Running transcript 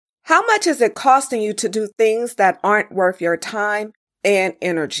How much is it costing you to do things that aren't worth your time and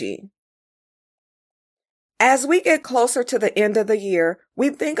energy? As we get closer to the end of the year,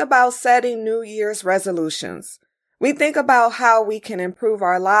 we think about setting New Year's resolutions. We think about how we can improve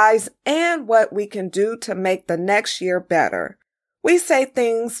our lives and what we can do to make the next year better. We say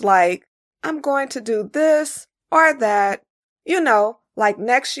things like, I'm going to do this or that. Like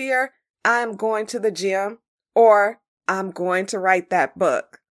next year, I'm going to the gym or I'm going to write that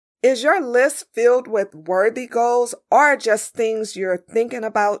book. Is your list filled with worthy goals or just things you're thinking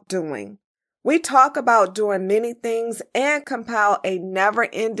about doing? We talk about doing many things and compile a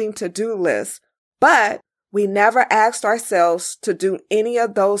never-ending to-do list, but we never asked ourselves to do any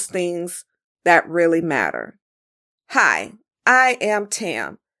of those things that really matter. Hi, I am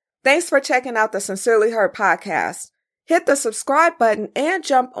Tam. Thanks for checking out the Sincerely Her podcast. Hit the subscribe button and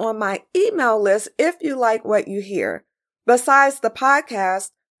jump on my email list if you like what you hear. Besides the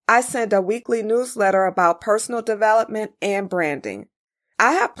podcast, I send a weekly newsletter about personal development and branding.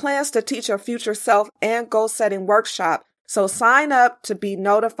 I have plans to teach a future self and goal-setting workshop, so sign up to be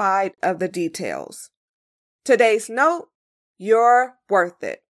notified of the details. Today's note, you're worth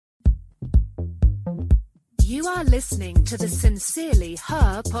it. You are listening to the Sincerely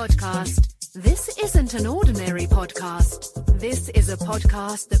Her podcast. This isn't an ordinary podcast. This is a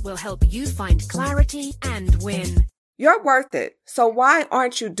podcast that will help you find clarity and win. You're worth it, so why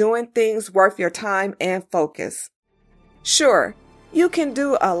aren't you doing things worth your time and focus? Sure, you can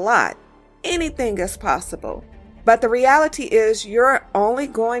do a lot. Anything is possible. But the reality is you're only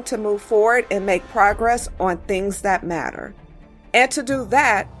going to move forward and make progress on things that matter. And to do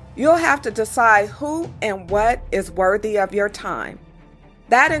that, you'll have to decide who and what is worthy of your time.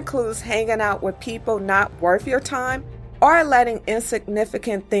 That includes hanging out with people not worth your time or letting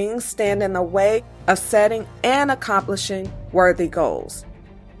insignificant things stand in the way of setting and accomplishing worthy goals.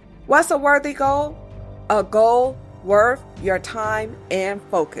 What's a worthy goal? A goal worth your time and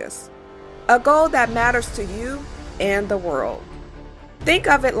focus. A goal that matters to you and the world. Think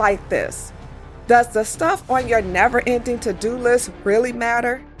of it like this. Does the stuff on your never-ending to-do list really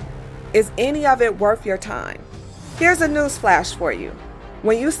matter? Is any of it worth your time? Here's a newsflash for you.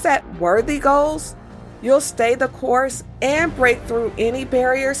 When you set worthy goals, you'll stay the course and break through any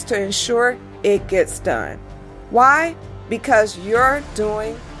barriers to ensure it gets done. Why? Because you're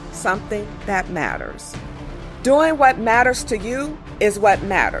doing something that matters. Doing what matters to you is what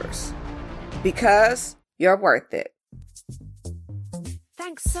matters. Because you're worth it.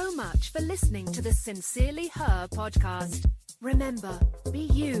 Thanks so much for listening to the Sincerely Her podcast. Remember, be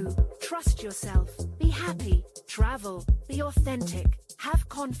you, trust yourself, be happy, travel, be authentic, have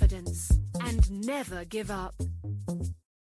confidence, and never give up.